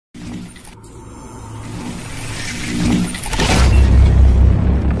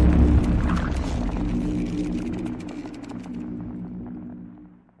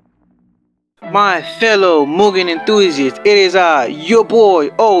My fellow Mugen enthusiasts, it is your boy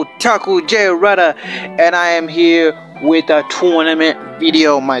Otaku-J Rada, and I am here with a tournament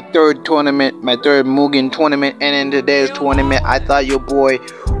video, my third Mugen tournament. And in today's tournament, I thought your boy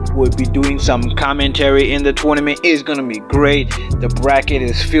would be doing some commentary in the tournament. It's gonna be great. The bracket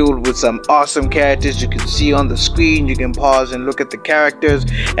is filled with some awesome characters you can see on the screen. You can pause and look at the characters,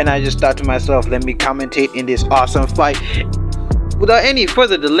 and I just thought to myself, let me commentate in this awesome fight. Without any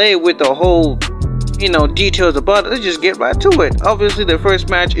further delay with the whole, details about it, let's just get right to it. Obviously, the first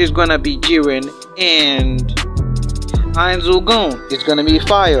match is gonna be Jiren and M.U.G.E.N. It's gonna be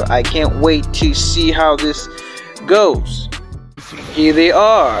fire. I can't wait to see how this goes. Here they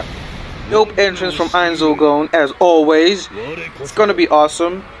are. Dope entrance from M.U.G.E.N. as always. It's gonna be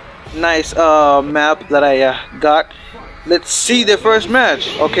awesome. Nice map that I got. Let's see the first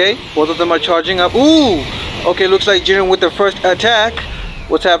match. Okay, both of them are charging up. Ooh. Okay, looks like Jiren with the first attack.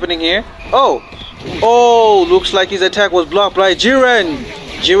 What's happening here? Oh, looks like his attack was blocked by Jiren.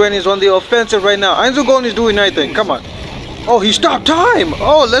 Jiren is on the offensive right now. M.U.G.E.N. is doing nothing. Come on. Oh, he stopped time.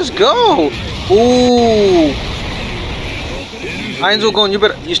 Oh, let's go. Ooh.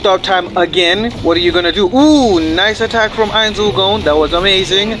 M.U.G.E.N, you stop time again. What are you gonna do? Ooh, nice attack from M.U.G.E.N. That was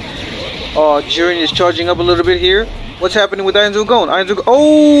amazing. Oh, Jiren is charging up a little bit here. What's happening with M.U.G.E.N?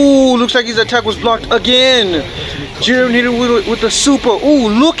 Oh, looks like his attack was blocked again. Jiren hit him with the super. Oh,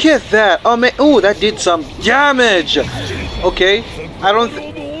 look at that. Oh, man. Oh, that did some damage. Okay.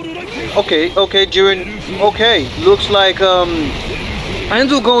 Okay, Jiren. Okay. Looks like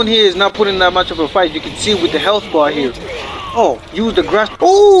M.U.G.E.N here is not putting that much of a fight. You can see with the health bar here. Oh, use the grasp.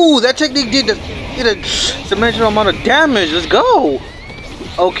 Oh, that technique did a substantial amount of damage. Let's go.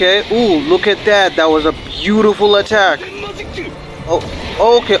 Okay, ooh, look at that. That was a beautiful attack. Oh,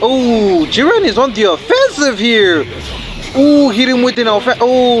 okay. Ooh, Jiren is on the offensive here. Ooh, hit him with an offense.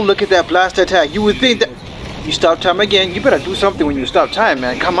 Oh, look at that blast attack. You would think that you stop time again. You better do something when you stop time,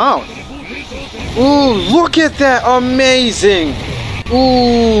 man. Come on. Ooh, look at that. Amazing.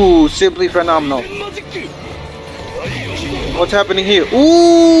 Ooh, simply phenomenal. What's happening here?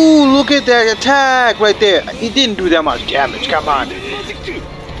 Ooh, look at that attack right there. He didn't do that much damage. Come on.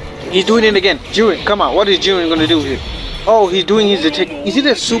 He's doing it again. Jiren, come on. What is Jiren going to do here? Oh, he's doing his attack. Is it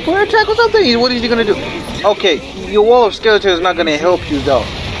a super attack or something? What is he going to do? Okay, your wall of skeletons is not going to help you, though.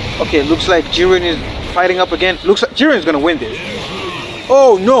 Okay, looks like Jiren is fighting up again. Looks like Jiren's going to win this.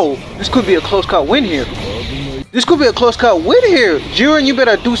 Oh, no. This could be a close cut win here. Jiren, you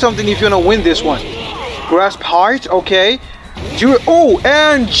better do something if you're going to win this one. Grasp heart. Okay. Jiren. Oh,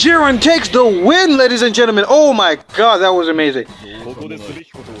 and Jiren takes the win, ladies and gentlemen. Oh, my God. That was amazing.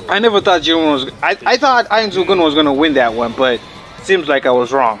 I never thought Jiren was... I thought M.U.G.E.N was going to win that one, but seems like I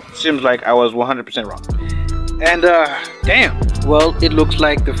was wrong. Seems like I was 100% wrong. And, damn. Well, it looks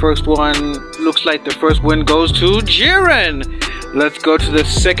like the first win goes to Jiren. Let's go to the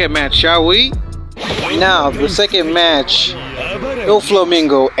second match, shall we? Now, the second match,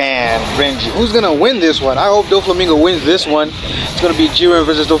 Doflamingo and Renji. Who's going to win this one? I hope Doflamingo wins this one. It's going to be Jiren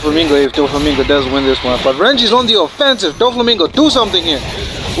versus Doflamingo if Doflamingo does win this one. But Renji's on the offensive. Doflamingo, do something here.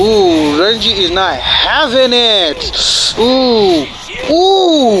 Ooh, Renji is not having it.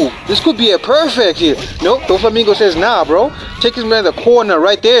 Ooh, this could be a perfect here. Nope, Doflamingo says, nah, bro. Take him in the corner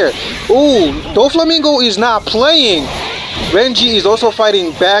right there. Ooh, Doflamingo is not playing. Renji is also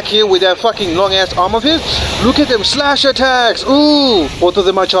fighting back here with that fucking long-ass arm of his. Look at them slash attacks. Ooh, both of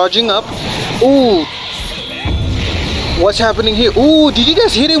them are charging up. Ooh. What's happening here? Ooh, did you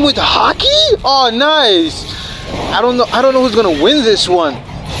guys hit him with hockey? Oh, nice. I don't know who's gonna win this one.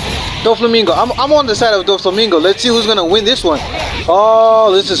 Doflamingo. I'm on the side of Doflamingo. Let's see who's gonna win this one.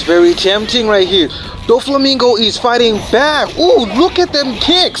 Oh, this is very tempting right here. Doflamingo is fighting back. Ooh, look at them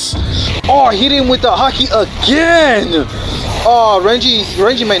kicks. Oh, hit him with the hockey again. Oh, Renji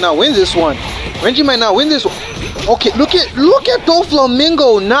might not win this one. Okay, look at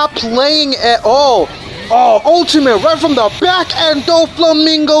Doflamingo not playing at all. Oh, ultimate right from the back, and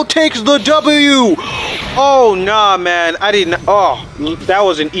Doflamingo takes the W. Oh, nah, man. I didn't. Oh, that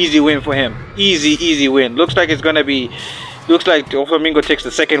was an easy win for him. Easy win. Looks like Doflamingo takes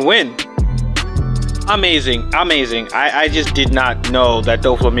the second win. Amazing. I just did not know that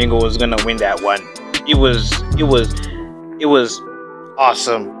Doflamingo was gonna win that one. It was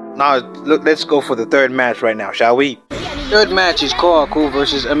awesome. Now let's go for the third match right now, shall we? Third match is Kohaku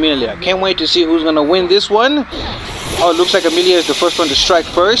versus Amelia. Can't wait to see who's gonna win this one. Oh, it looks like Amelia is the first one to strike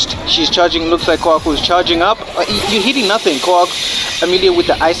first. She's charging. Looks like Kohaku is charging up. You're hitting nothing. Amelia with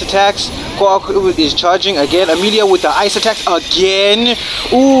the ice attacks. Kohaku is charging again. Amelia with the ice attacks again.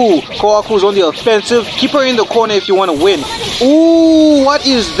 Ooh, Kohaku's on the offensive. Keep her in the corner if you want to win. Ooh, what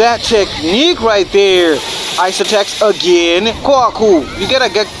is that technique right there? Ice attacks again. Kohaku, you gotta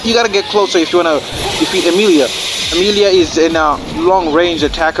get closer if you wanna defeat Amelia. Amelia is in a long range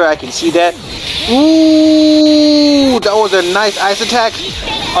attacker. I can see that. Ooh, that was a nice ice attack.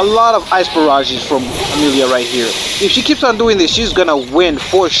 A lot of ice barrages from Amelia right here. If she keeps on doing this, she's gonna win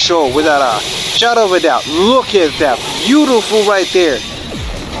for sure without a shadow of a doubt. Look at that, beautiful right there.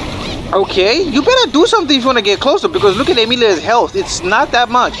 Okay, you better do something if you wanna get closer, because look at Amelia's health. It's not that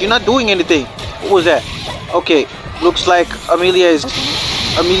much. You're not doing anything. What was that? Okay, looks like Amelia is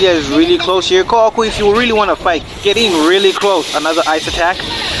really close here. Kohaku, if you really want to fight, getting really close. Another ice attack.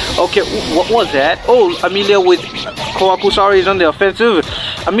 Okay, what was that? Oh, Amelia with Kohaku, sorry, is on the offensive.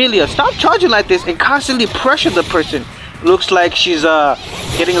 Amelia, stop charging like this and constantly pressure the person. Looks like she's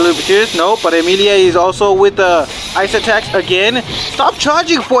getting a little bit serious. No, but Amelia is also with the ice attacks again. Stop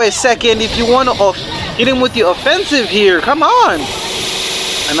charging for a second if you want to hit him with the offensive here. Come on.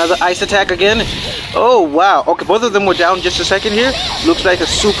 Another ice attack again. Oh wow. Okay, both of them were down just a second here. Looks like a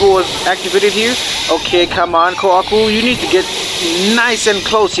super was activated here. Okay, come on, Kohaku. You need to get nice and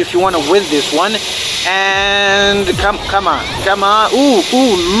close if you want to win this one. And come on. Ooh,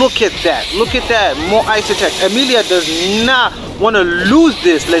 look at that. Look at that. More ice attacks. Amelia does not want to lose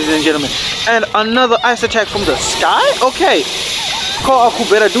this, ladies and gentlemen. And another ice attack from the sky? Okay. Kohaku,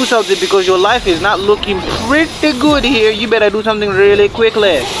 better do something because your life is not looking pretty good here. You better do something really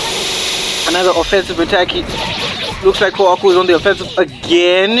quickly. Another offensive attack. Looks like Kohaku is on the offensive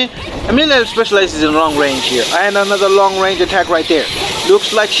again. Amelia specializes in long range here. And another long range attack right there.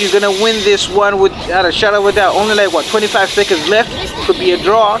 Looks like she's gonna win this one without a shadow of a doubt. Only like what, 25 seconds left. Could be a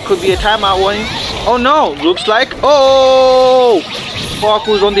draw, could be a timeout one. Oh no, looks like, oh,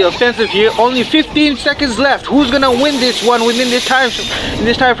 Kohaku's on the offensive here. Only 15 seconds left. Who's gonna win this one within this time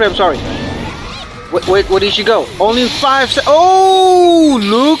frame? Sorry. Wait, where did she go? Only 5 seconds. Oh,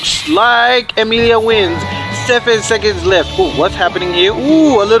 looks like Amelia wins. 7 seconds left. Ooh, what's happening here?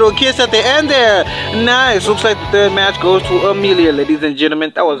 Ooh, a little kiss at the end there. Nice. Looks like the third match goes to Amelia, ladies and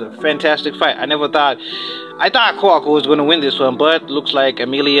gentlemen. That was a fantastic fight. I thought Kohaku was going to win this one, but looks like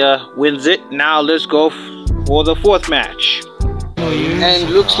Amelia wins it. Now let's go for the fourth match.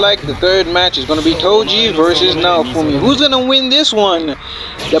 And looks like the third match is going to be Toji versus Naofumi. Who's going to win this one?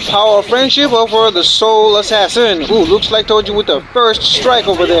 The power of friendship over the soul assassin? Ooh, looks like Toji with the first strike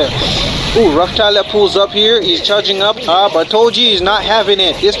over there. Ooh, Rough Tyler pulls up here. He's charging up. But Toji is not having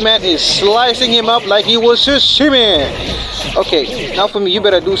it. This man is slicing him up like he was sashimi. Okay, Naofumi, you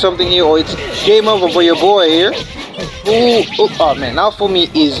better do something here or it's game over for your boy here. Ooh, oh man, Naofumi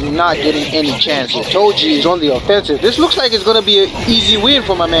is not getting any chances. Toji is on the offensive. This looks like it's gonna be an easy win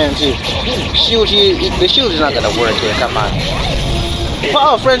for my man too. The shield is not gonna work here. Come on.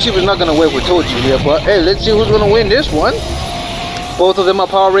 Power of friendship is not gonna work with Toji here, but hey, let's see who's gonna win this one. Both of them are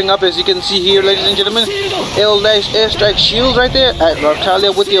powering up, as you can see here, ladies and gentlemen. L-Strike shields right there.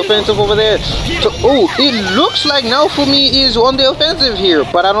 Talia with the offensive over there. So, oh, it looks like Naofumi is on the offensive here,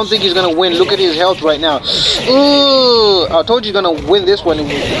 but I don't think he's gonna win. Look at his health right now. Ooh, I told you he's gonna win this one with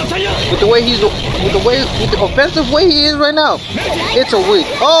the offensive way he is right now. It's a win.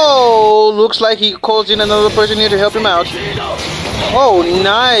 Oh, looks like he calls in another person here to help him out. Oh,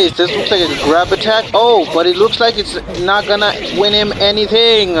 nice. This looks like a grab attack. Oh, but it looks like it's not gonna win him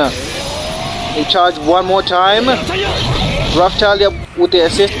anything. He charged one more time. Rough Talia with the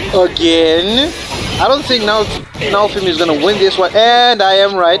assist again. I don't think Naofumi is gonna win this one. And I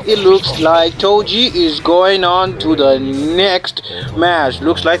am right. It looks like Toji is going on to the next match.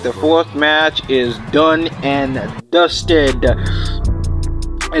 Looks like the fourth match is done and dusted.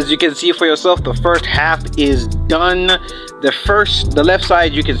 As you can see for yourself, the first half is done. The left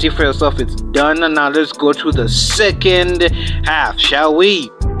side, you can see for yourself, it's done. Now let's go to the second half, shall we?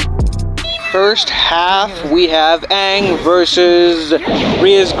 First half, we have Aang versus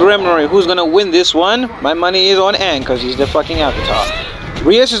Rias Gremlin. Who's gonna win this one? My money is on Aang because he's the fucking avatar.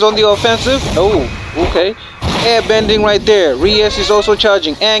 Rias is on the offensive. Oh, okay. Air bending right there. Rias is also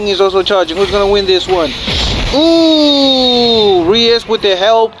charging. Aang is also charging. Who's gonna win this one? Ooh, Rias with the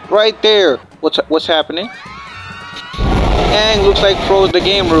help right there. What's happening? Aang looks like froze the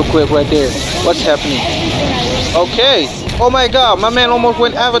game real quick right there. What's happening? Okay. Oh my god, my man almost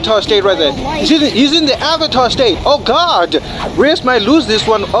went avatar state right there. He's in the avatar state. Oh god. Rias might lose this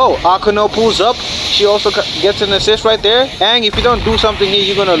one. Oh, Akano pulls up. She also gets an assist right there. Aang, if you don't do something here,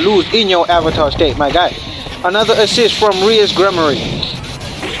 you're gonna lose in your avatar state, my guy. Another assist from M.U.G.E.N.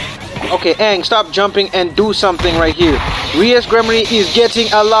 Okay, Aang, stop jumping and do something right here. M.U.G.E.N is getting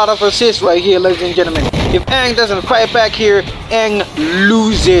a lot of assists right here, ladies and gentlemen. If Aang doesn't fight back here, Aang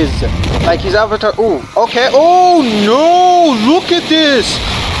loses. Like his avatar. Ooh, okay. Oh no! Look at this!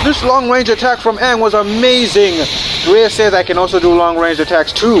 This long range attack from Aang was amazing. Rhea says I can also do long range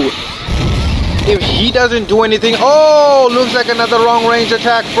attacks too. If he doesn't do anything, oh, looks like another long range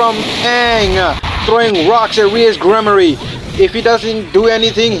attack from Aang, throwing rocks at M.U.G.E.N. If he doesn't do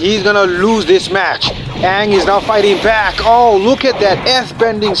anything, he's gonna lose this match. Aang is now fighting back. Oh, look at that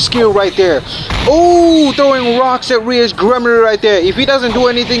S-bending skill right there. Oh, throwing rocks at M.U.G.E.N right there. If he doesn't do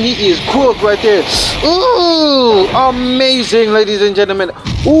anything, he is cooked right there. Ooh, amazing, ladies and gentlemen.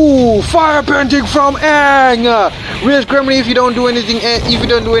 Ooh, fire bending from Aang. M.U.G.E.N, if you don't do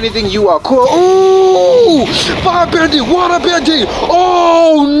anything, you are cool. Ooh, fire bending, water bending.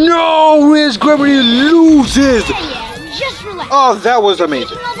 Oh no, M.U.G.E.N loses. Just relax. Oh, that was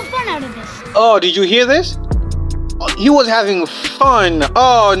amazing. All the fun out of this. Oh, did you hear this? He was having fun.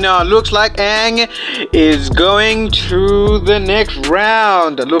 Oh no, looks like Aang is going to the next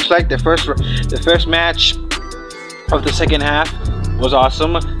round. It looks like the first match of the second half was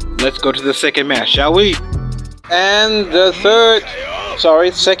awesome. Let's go to the second match, shall we? And the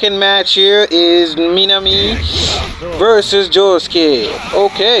second match here is Minami versus Josuke.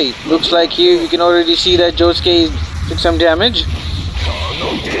 Okay, looks like here you can already see that Josuke took some damage.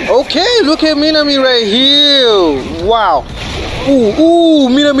 Okay, look at Minami right here. Wow. Ooh,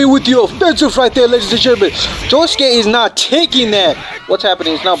 Minami with the offensive right there, ladies and gentlemen. Josuke is not taking that. What's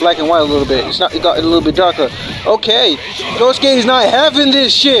happening? It's now black and white a little bit. It got a little bit darker. Okay, Josuke is not having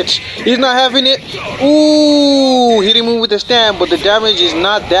this shit. He's not having it. Ooh, hitting him with the stand, but the damage is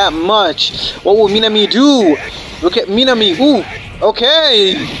not that much. What will Minami do? Look at Minami. Ooh,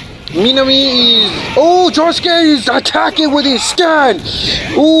 okay. Minami is... Oh, Josuke is attacking with his stand.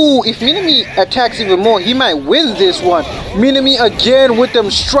 Ooh, if Minami attacks even more, he might win this one. Minami again with them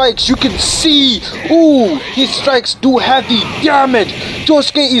strikes. You can see. Ooh, his strikes do heavy damage.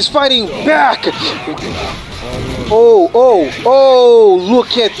 Josuke is fighting back. Oh,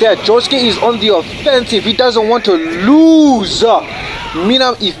 look at that. Josuke is on the offensive. He doesn't want to lose.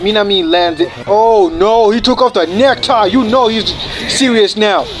 If Minami lands it, oh no, he took off the necktie. You know he's serious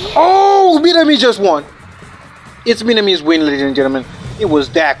now. Oh, Minami just won. It's Minami's win, ladies and gentlemen. It was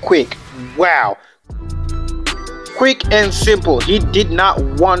that quick. Wow. Quick and simple. He did not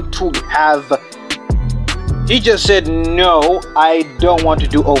want to have... He just said, no, I don't want to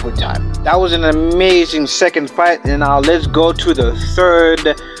do overtime. That was an amazing second fight. And now let's go to the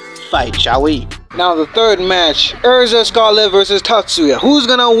third fight, shall we? Now the third match, Erza Scarlet versus Tatsuya. Who's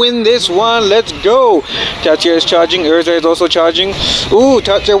gonna win this one? Let's go. Tatsuya is charging, Erza is also charging. Ooh,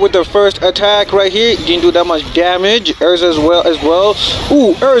 Tatsuya with the first attack right here. Didn't do that much damage. Erza as well.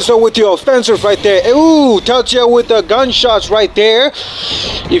 Ooh, Erza with the offensive right there. Ooh, Tatsuya with the gunshots right there.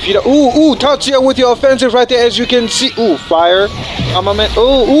 If you don't, ooh, Tatsuya with the offensive right there, as you can see. Ooh, fire. Armament.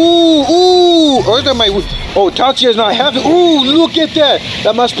 Ooh, Erza might... Oh, Tatsuya is not having... Ooh, look at that.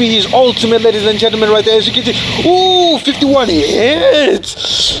 That must be his ultimate, ladies and gentlemen, right there, as you can see. Ooh, 51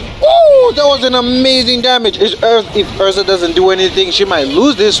 hits. Ooh, that was an amazing damage. If Erza doesn't do anything, she might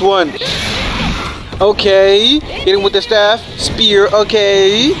lose this one. Okay, hitting with the staff, spear.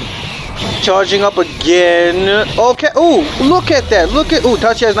 Okay, charging up again. Okay. Ooh, look at that. Ooh,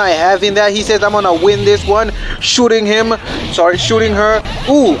 Tatsuya is not having that. He says, I'm gonna win this one. Shooting him. Sorry, shooting her.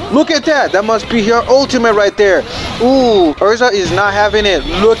 Ooh, look at that. That must be her ultimate right there. Ooh, Erza is not having it.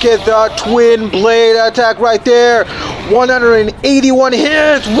 Look at the twin blade attack right there. 181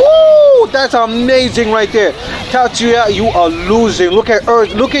 hits. Woo! That's amazing right there. Tatsuya, you are losing. Look at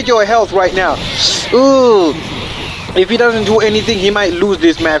Erza. Look at your health right now. Ooh. If he doesn't do anything, he might lose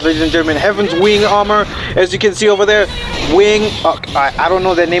this match, ladies and gentlemen. Heaven's Wing armor, as you can see over there. Wing, I don't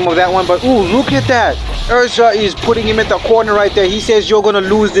know the name of that one, but ooh, look at that. Erza is putting him at the corner right there. He says, you're gonna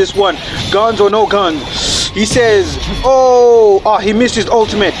lose this one. Guns or no guns. He says, oh, he missed his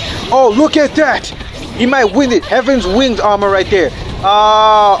ultimate. Oh, look at that. He might win it. Heaven's Wings armor right there.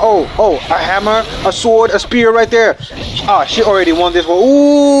 A hammer, a sword, a spear right there. She already won this one.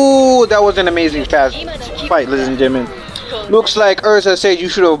 Ooh, that was an amazing fast fight, ladies and gentlemen. Looks like Erza said you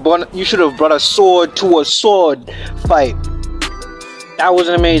should have brought a sword to a sword fight. That was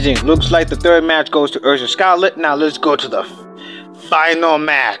amazing. Looks like the third match goes to Erza Scarlet. Now let's go to the final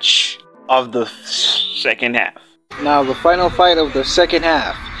match of the second half. Now the final fight of the second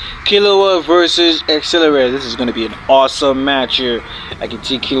half. Killua versus Accelerator. This is going to be an awesome match here. I can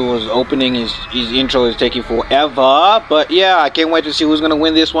see Killua's opening. His intro is taking forever. But yeah, I can't wait to see who's going to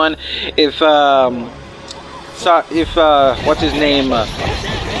win this one. If what's his name?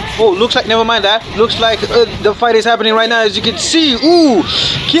 Oh, looks like, never mind that. Looks like the fight is happening right now, as you can see. Ooh,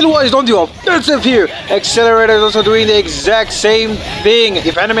 Killua is on the offensive here. Accelerator is also doing the exact same thing.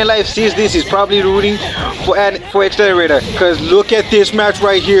 If Anime Life sees this, he's probably rooting for Accelerator. Because look at this match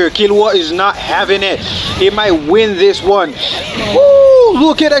right here. Killua is not having it. He might win this one. Ooh,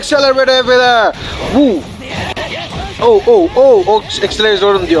 look at Accelerator over there. Ooh. Oh, Accelerator's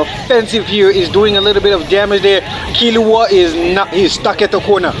on the offensive here is doing a little bit of damage there. Killua is not, he's stuck at the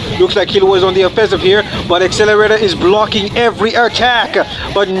corner. Looks like Killua is on the offensive here, but Accelerator is blocking every attack.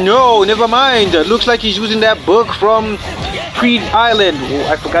 But no, never mind. Looks like he's using that book from Creed Island.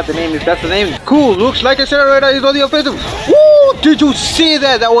 Oh, I forgot the name, if that's the name. Cool, looks like Accelerator is on the offensive. Woo! Did you see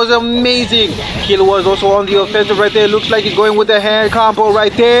that? That was amazing. Killua is also on the offensive right there. Looks like he's going with the hand combo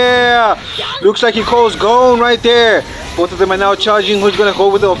right there. Looks like he calls Gon right there. Both of them are now charging. Who's gonna go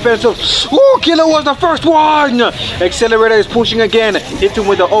with the offensive? Ooh, Killua was the first one. Accelerator is pushing again. Hit him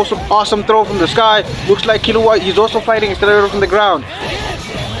with the awesome throw from the sky. Looks like Killua, he's also fighting Accelerator from the ground.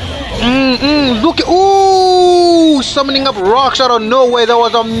 Look at, ooh, summoning up rocks out of nowhere. That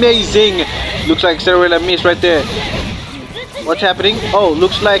was amazing. Looks like Accelerator missed right there. What's happening? Oh,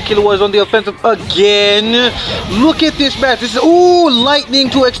 looks like Killua is on the offensive again. Look at this match. This is, ooh, lightning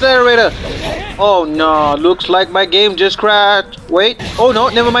to Accelerator. Oh no, looks like my game just crashed. Wait, oh no,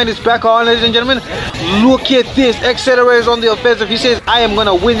 never mind, it's back on, ladies and gentlemen. Look at this. Accelerator is on the offensive. He says, I am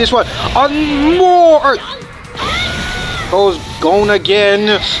gonna win this one. On more. Goes Gon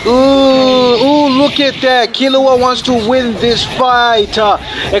again. Ooh, look at that. Killua wants to win this fight.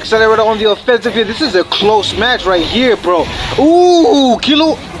 Accelerator on the offensive here. This is a close match right here, bro. Ooh,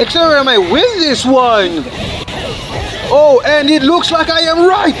 Accelerator might win this one. Oh, and it looks like I am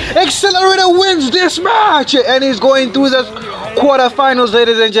right. Accelerator wins this match. And he's going through the quarterfinals,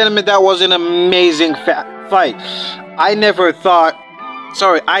 ladies and gentlemen. That was an amazing fight. I never thought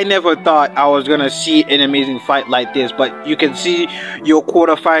I was gonna see an amazing fight like this, but you can see your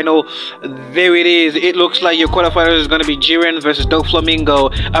quarterfinal. There it is. It looks like your quarterfinal is gonna be Jiren versus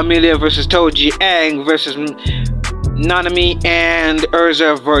Doflamingo, Amelia versus Toji, Aang versus Nanami, and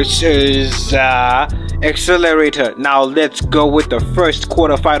Urza versus Accelerator. Now let's go with the first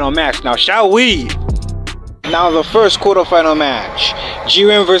quarterfinal match. Now, shall we? Now the first quarterfinal match,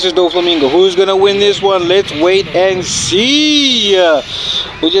 Jiren versus Doflamingo. Who's gonna win this one? Let's wait and see.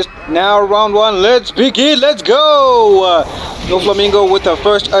 We just now round one. Let's begin. Let's go. Doflamingo with the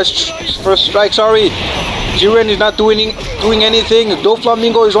first strike. Sorry, Jiren is not doing anything.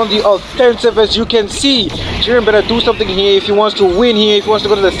 Doflamingo is on the offensive, as you can see. Jiren better do something here if he wants to win here. If he wants to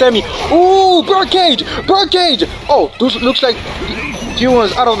go to the semi. Ooh, birdcage. Oh, this looks like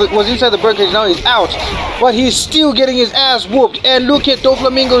Jiren was inside the birdcage. Now he's out, but he's still getting his ass whooped. And look at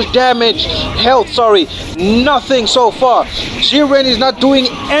Doflamingo's health. Sorry, nothing so far. Jiren is not doing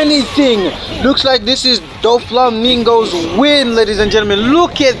anything. Looks like this is Doflamingo's win, ladies and gentlemen.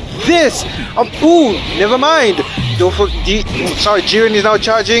 Look at this. Ooh, never mind. Jiren is now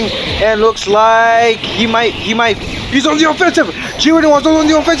charging, and looks like he's on the offensive. Jiren was on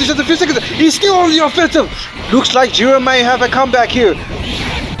the offensive just a few seconds. He's still on the offensive. Looks like Jiren might have a comeback here.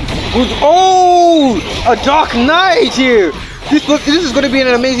 Oh, a Dark Knight here. This is going to be an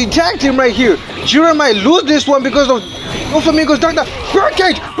amazing tag team right here. Jiren might lose this one because of Doflamingo's Dark Knight.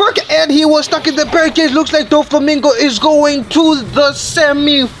 Birdcage, and he was stuck in the birdcage. Looks like Doflamingo is going to the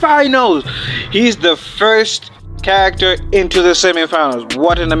semi-finals. He's the first character into the semi-finals.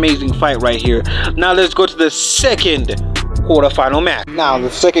 What an amazing fight right here. Now let's go to the second quarterfinal match. Now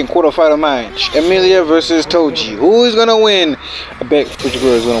the second quarterfinal match, Amelia versus Toji. Who is gonna win? I bet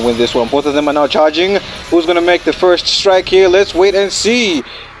Fujiguro is gonna win this one. Both of them are now charging. Who's gonna make the first strike here? Let's wait and see.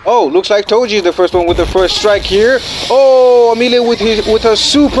 Oh, looks like Toji is the first one with the first strike here. Oh, Amelia with her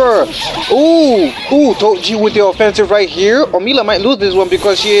super. Ooh, Toji with the offensive right here. Amelia might lose this one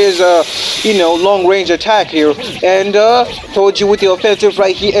because she is long range attack here. And Toji with the offensive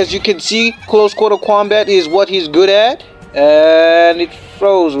right here. As you can see, close quarter combat is what he's good at. And it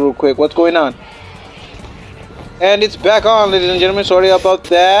froze real quick. What's going on? And it's back on, ladies and gentlemen. Sorry about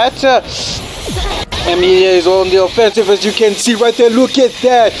that. Amelia is on the offensive, as you can see right there. Look at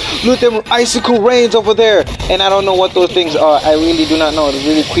that. Look at them icicle rains over there. And I don't know what those things are. I really do not know. It's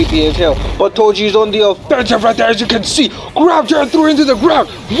really creepy as hell. But Toji is on the offensive right there, as you can see. Grabbed her and threw her into the ground.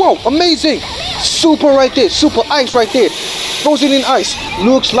 Whoa, amazing. Super right there. Super ice right there. Frozen in ice.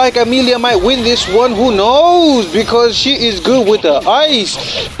 Looks like Amelia might win this one. Who knows? Because she is good with the ice.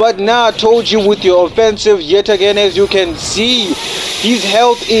 But now Toji with the offensive yet again, as you can see. His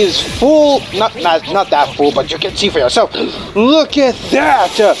health is full. Not not that full, but you can see for yourself. Look at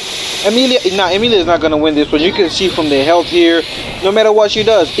that. Emilia is not gonna win this one. You can see from the health here, no matter what she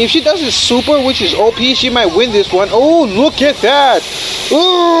does. If she does a super, which is OP, she might win this one. Oh, look at that.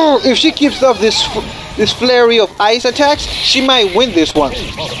 Ooh, if she keeps up this flurry of ice attacks, she might win this one.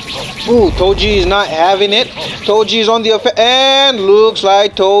 Ooh, Toji is not having it. Toji is on the offense, and looks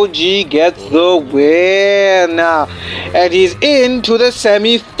like Toji gets the win. And he's into the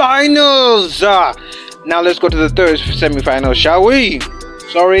semi-finals. Now let's go to the third semi-final, shall we?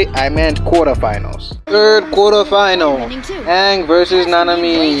 Sorry, I meant quarterfinals. Third quarterfinal. Aang versus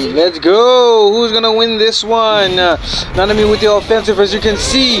Nanami. Let's go. Who's gonna win this one? Nanami with the offensive, as you can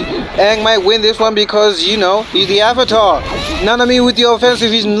see. Aang might win this one because, you know, he's the Avatar. Nanami with the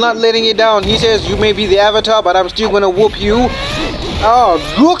offensive, he's not letting it down. He says, you may be the Avatar, but I'm still gonna whoop you. Oh,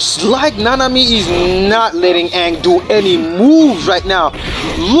 looks like Nanami is not letting Aang do any moves right now.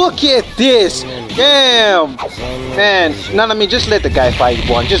 Look at this. Damn. Man, Nanami, just let the guy fight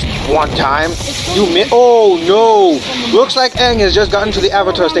just one time. You missed. Oh, no. Looks like Aang has just gotten to the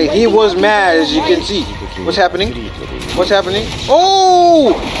Avatar state. He was mad, as you can see. What's happening? What's happening?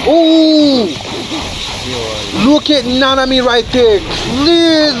 Oh! Oh! Look at Nanami right there.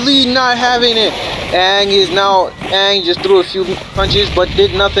 Clearly not having it. Aang just threw a few punches but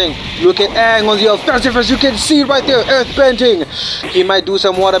did nothing. Look at Aang on the offensive, as you can see right there, earth bending. He might do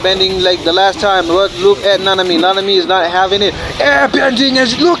some water bending like the last time, but look at Nanami. Nanami is not having it. Air bending,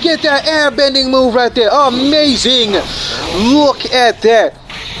 look at that air bending move right there. Amazing. Look at that.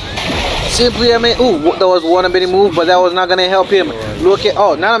 Simply amazing. Ooh, that was water bending move, but that was not gonna help him. Look at,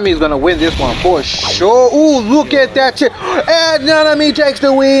 oh, Nanami is gonna win this one for sure. Ooh, look at that shit. And Nanami takes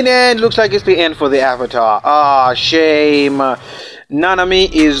the win, and looks like it's the end for the Avatar. Ah, shame. Nanami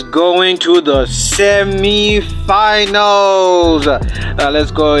is going to the semi-finals.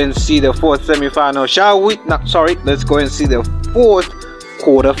 Let's go and see the fourth semi-final, shall we? No, sorry, let's go and see the fourth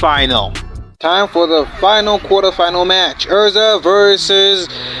quarterfinal. Time for the final quarterfinal match. Erza versus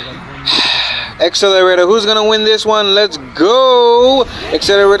Accelerator. Who's gonna win this one? Let's go.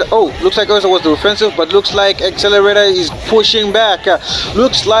 Accelerator. Oh, looks like Erza was the offensive, but looks like Accelerator is pushing back.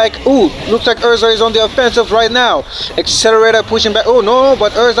 Looks like Erza is on the offensive right now. Accelerator pushing back. Oh no,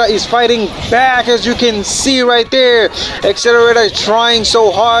 but Erza is fighting back, as you can see right there. Accelerator is trying so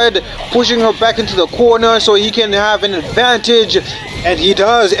hard, pushing her back into the corner so he can have an advantage. And he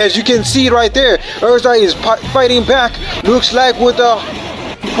does, as you can see right there. Erza is fighting back. Looks like with a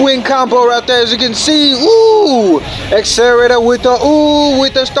wing combo right there, as you can see. Ooh, Accelerator with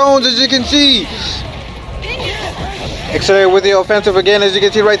the stones, as you can see. Accelerator with the offensive again, as you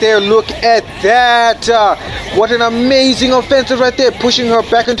can see right there. Look at that. What an amazing offensive right there, pushing her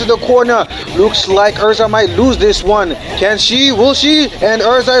back into the corner. Looks like Erza might lose this one. Can she? Will she? And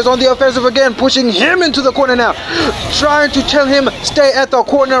Erza is on the offensive again, pushing him into the corner now, trying to tell him stay at the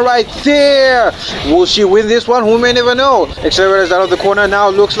corner right there. Will she win this one? Who may never know. Accelerator is out of the corner now.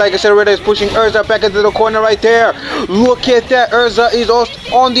 Looks like Accelerator is pushing Erza back into the corner right there. Look at that. Erza is also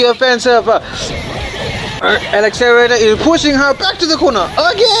on the offensive. And Accelerator is pushing her back to the corner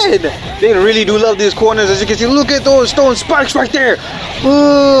again. They really do love these corners, as you can see. Look at those stone spikes right there.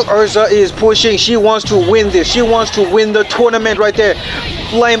 Ooh, Erza is pushing. She wants to win this. She wants to win the tournament right there.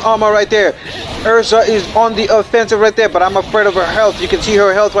 Flame armor right there. Erza is on the offensive right there, but I'm afraid of her health. You can see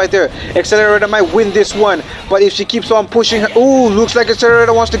her health right there. Accelerator might win this one, but if she keeps on pushing her, ooh, looks like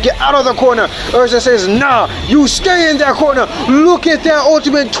Accelerator wants to get out of the corner. Erza says, nah, you stay in that corner. Look at that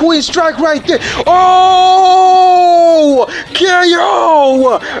ultimate twin strike right there. Oh,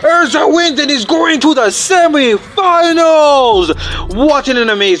 KO! Erza wins and is going to the semi-finals. What an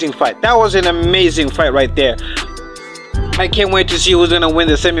amazing fight. That was an amazing fight right there. I can't wait to see who's gonna win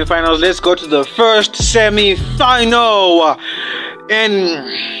the semifinals. Let's go to the first semifinal. And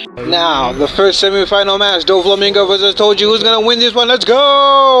now the first semi-final match, Doflamingo versus Toji. Who's gonna win this one? Let's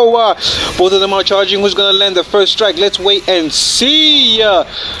go. Both of them are charging. Who's gonna land the first strike? Let's wait and see.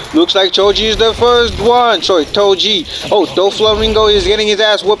 Looks like Toji is the first one. Sorry, Toji. Oh, Doflamingo is getting his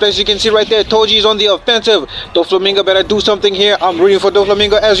ass whooped, as you can see right there. Toji is on the offensive. Doflamingo better do something here. I'm rooting for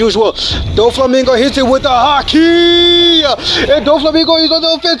Doflamingo as usual. Doflamingo hits it with the haki. And Doflamingo is on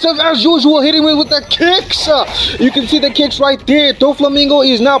the offensive as usual, hitting me with the kicks. You can see the kicks right there. Doflamingo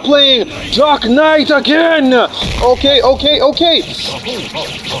is now playing Dark Knight again. Okay.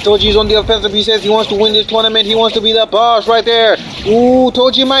 Toji's on the offensive. He says he wants to win this tournament. He wants to be the boss right there. Ooh,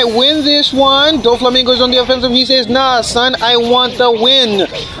 Toji might win this one. Doflamingo is on the offensive. He says, nah, son, I want the win.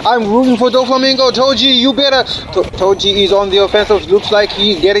 I'm rooting for Doflamingo. Toji, you better. Toji is on the offensive. Looks like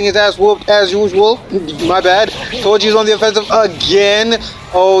he's getting his ass whooped as usual. My bad. Toji's on the offensive again.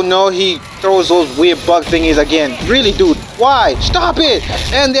 Oh no, he throws those weird bug thingies again. Really, dude? Why? Stop it!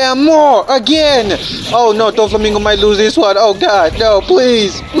 And there are more again! Oh no, Doflamingo might lose this one. Oh god, no,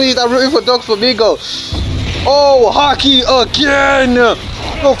 please. Please, I'm rooting for Doflamingo. Oh, hockey again!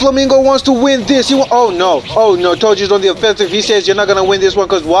 Doflamingo wants to win this. Oh no, Toji's on the offensive. He says you're not gonna win this one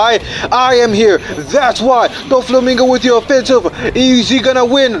because why? I am here. That's why. Doflamingo with the offensive. Is he gonna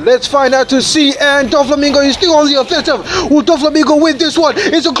win? Let's find out to see. And Doflamingo is still on the offensive. Will Doflamingo win this one?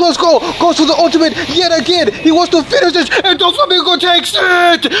 It's a close call. Goes to the ultimate yet again. He wants to finish this, and Doflamingo takes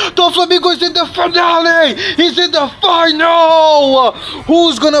it. Doflamingo is in the finale. He's in the final.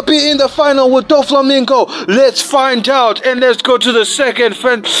 Who's gonna be in the final with Doflamingo? Let's find out, and let's go to the second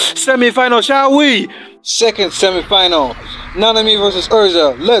semi-final, shall we? Second semi-final, Nanami versus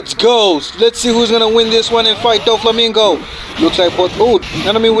Urza. Let's go. Let's see who's gonna win this one and fight Doflamingo. Looks like both. Ooh,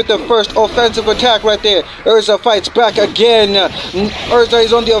 Nanami with the first offensive attack right there. Urza fights back again. Urza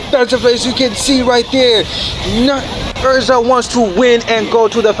is on the offensive, as you can see right there. Urza wants to win and go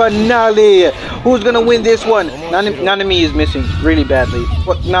to the finale. Who's gonna win this one? Nanami is missing really badly.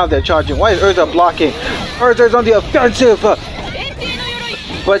 What? Now they're charging. Why is Urza blocking? Urza is on the offensive.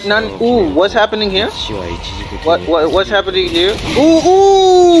 But ooh, what's happening here? What's happening here?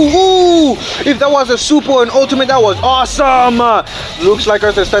 Ooh! If that was a super or an ultimate, that was awesome. Looks like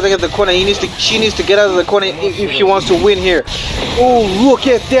Urza's starting at the corner. She needs to get out of the corner if she wants to win here. Oh, look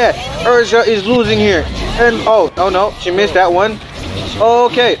at that! Urza is losing here. And oh no, she missed that one.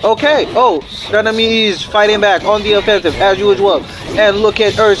 Okay. Oh, Nanami is fighting back on the offensive as usual. And look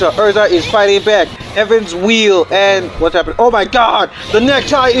at Urza. Urza is fighting back. Heaven's Wheel. And what's happening? Oh my god! The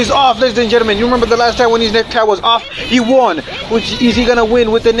necktie is off, ladies and gentlemen. You remember the last time when his necktie was off? He won. Which is he gonna win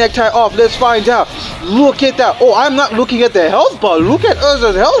with the necktie off? Let's find out. Look at that. Oh, I'm not looking at the health bar. Look at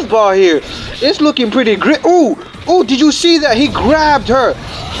Urza's health bar here. It's looking pretty great. Ooh, did you see that? He grabbed her.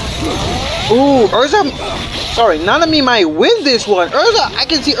 Ooh, Urza. Sorry, Nanami might win this one. Urza, I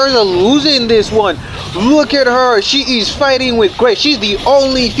can see Urza losing this one. Look at her. She is fighting with grace. She's the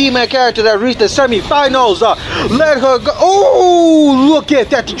only female character that reached the semi-finals. Let her go. Oh, look at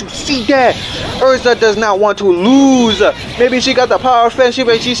that. Did you see that? Urza does not want to lose. Maybe she got the power of friendship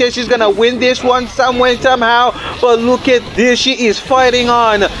and she says she's going to win this one some way, somehow. But look at this. She is fighting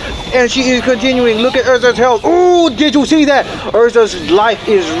on. And she is continuing. Look at Urza's health. Oh, did you see that? Urza's life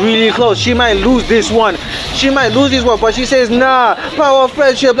is really close. She might lose this one. But she says, nah, power of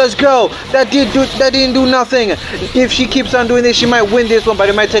friendship, let's go. That didn't do nothing. If she keeps on doing this, she might win this one, but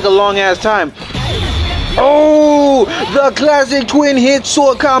it might take a long ass time. Oh, the classic twin hit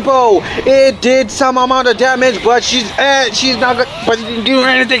sword combo. It did some amount of damage, but she's not good, but it didn't do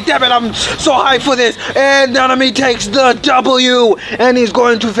anything. Damn it, I'm so hyped for this. And Nanami takes the W, and he's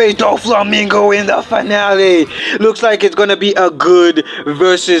going to face Doflamingo in the finale. Looks like it's gonna be a good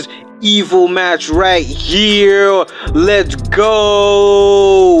versus evil match right here. Let's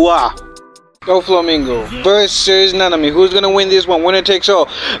go. Doflamingo versus Nanami. Who's gonna win this one? Winner takes all.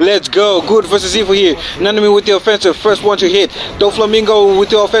 Let's go. Good versus evil here. Nanami with the offensive. First one to hit. Doflamingo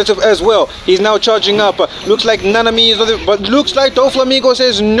with the offensive as well. He's now charging up. Looks like Nanami is on the... But looks like Doflamingo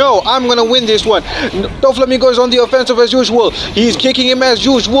says, no, I'm gonna win this one. Doflamingo is on the offensive as usual. He's kicking him as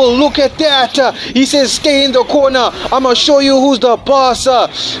usual. Look at that. He says, stay in the corner. I'm gonna show you who's the boss.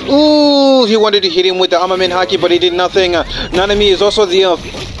 Ooh, he wanted to hit him with the M.U.G.E.N haki, but he did nothing. Nanami is also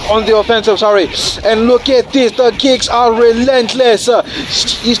on the offensive, sorry. And look at this, the kicks are relentless.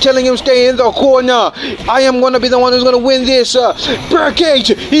 He's telling him stay in the corner. I am gonna be the one who's gonna win this.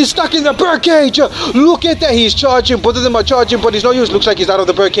 Birdcage, he's stuck in the birdcage. Look at that, he's charging. Both of them are charging, but it's no use. Looks like he's out of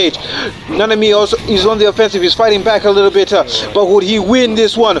the birdcage. Nanami also is on the offensive. He's fighting back a little bit, but would he win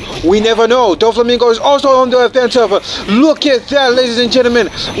this one? We never know. Doflamingo is also on the offensive. Look at that, ladies and gentlemen.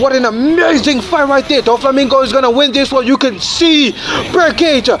 What an amazing fight right there. Doflamingo is gonna win this one. You can see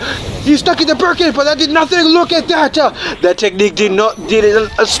birdcage. He's stuck in the birdcage, but that did nothing. Look at that. That technique did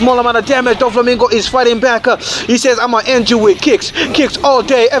a small amount of damage. Doflamingo is fighting back. He says, I'm gonna end you with kicks all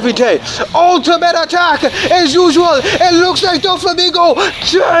day, every day. Ultimate attack as usual. It looks like Doflamingo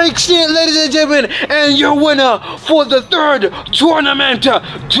takes it, ladies and gentlemen, and your winner for the third tournament,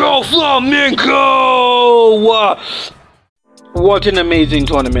 Doflamingo. What an amazing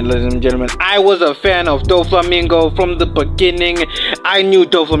tournament, ladies and gentlemen. I was a fan of Doflamingo from the beginning. I knew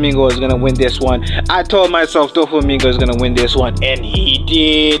Doflamingo was gonna win this one. I told myself Doflamingo is gonna win this one, and he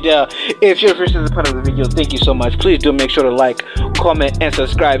did. If you're first to this part of the video, thank you so much. Please do make sure to like, comment, and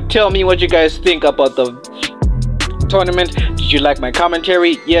subscribe. Tell me what you guys think about the tournament. Did you like my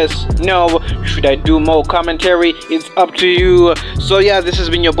commentary? Yes, no, should I do more commentary? It's up to you. So yeah, this has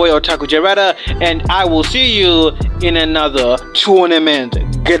been your boy Otaku-J, and I will see you in another tournament.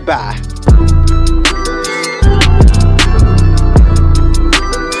 Goodbye.